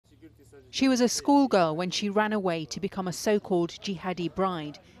She was a schoolgirl when she ran away to become a so-called jihadi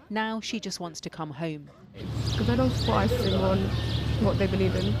bride. Now she just wants to come home. Because I don't support ISIS on what they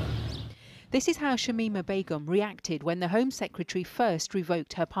believe in. This is how Shamima Begum reacted when the Home Secretary first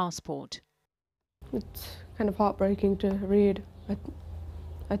revoked her passport. It's kind of heartbreaking to read.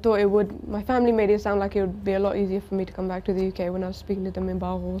 I thought it would. My family made it sound like it would be a lot easier for me to come back to the UK when I was speaking to them in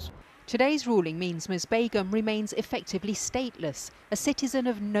bar halls. Today's ruling means Ms Begum remains effectively stateless, a citizen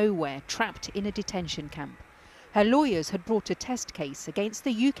of nowhere trapped in a detention camp. Her lawyers had brought a test case against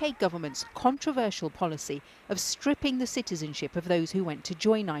the UK government's controversial policy of stripping the citizenship of those who went to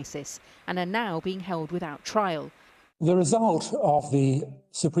join ISIS and are now being held without trial. The result of the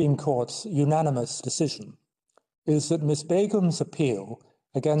Supreme Court's unanimous decision is that Ms Begum's appeal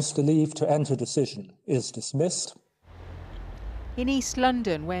against the leave to enter decision is dismissed. In East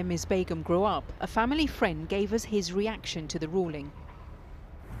London, where Ms Begum grew up, a family friend gave us his reaction to the ruling.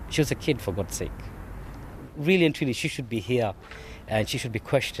 She was a kid, for God's sake. Really and truly, she should be here and she should be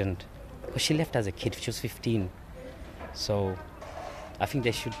questioned. But she left as a kid, she was 15. So I think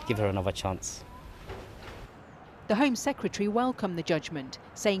they should give her another chance. The Home Secretary welcomed the judgment,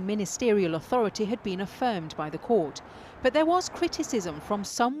 saying ministerial authority had been affirmed by the court. But there was criticism from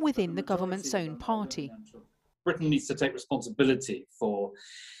some within the government's own party. Britain needs to take responsibility for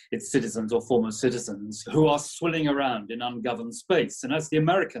its citizens or former citizens who are swilling around in ungoverned space. And as the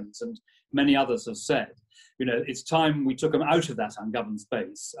Americans and many others have said, you know, it's time we took them out of that ungoverned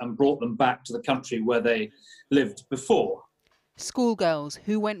space and brought them back to the country where they lived before. Schoolgirls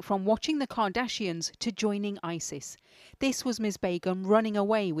who went from watching the Kardashians to joining ISIS. This was Ms Begum running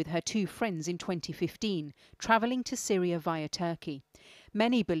away with her two friends in 2015, travelling to Syria via Turkey.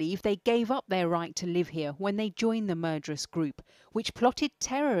 Many believe they gave up their right to live here when they joined the murderous group, which plotted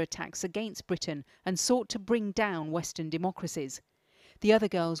terror attacks against Britain and sought to bring down Western democracies. The other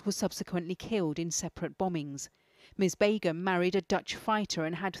girls were subsequently killed in separate bombings. Ms Begum married a Dutch fighter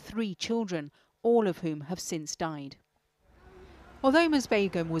and had 3 children, all of whom have since died. Although Ms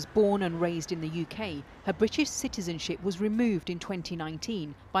Begum was born and raised in the UK, her British citizenship was removed in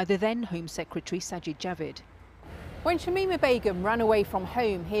 2019 by the then Home Secretary Sajid Javid. When Shamima Begum ran away from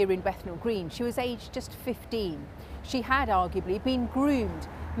home here in Bethnal Green, she was aged just 15. She had arguably been groomed,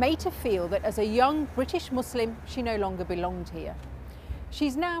 made to feel that as a young British Muslim, she no longer belonged here.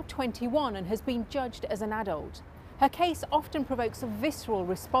 She's now 21 and has been judged as an adult. Her case often provokes a visceral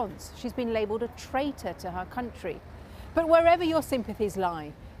response. She's been labelled a traitor to her country. But wherever your sympathies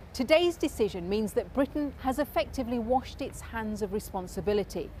lie, today's decision means that Britain has effectively washed its hands of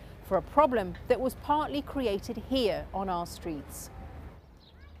responsibility for a problem that was partly created here on our streets.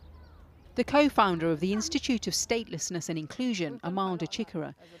 The co-founder of the Institute of Statelessness and Inclusion, Amalda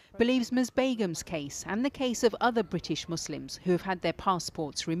Chikora, believes Ms Begum's case and the case of other British Muslims who have had their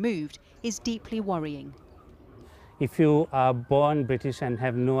passports removed is deeply worrying. If you are born British and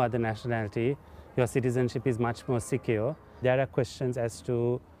have no other nationality, your citizenship is much more secure. There are questions as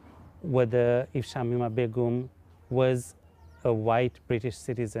to whether if Shamima Begum was a white British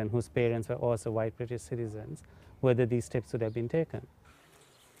citizen whose parents were also white British citizens, whether these steps would have been taken.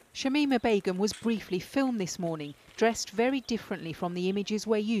 Shamima Begum was briefly filmed this morning, dressed very differently from the images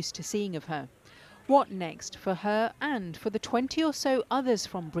we're used to seeing of her. What next for her and for the 20 or so others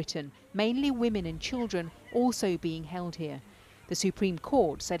from Britain, mainly women and children, also being held here? The Supreme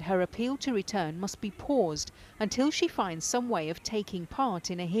Court said her appeal to return must be paused until she finds some way of taking part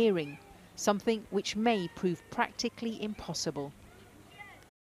in a hearing, something which may prove practically impossible.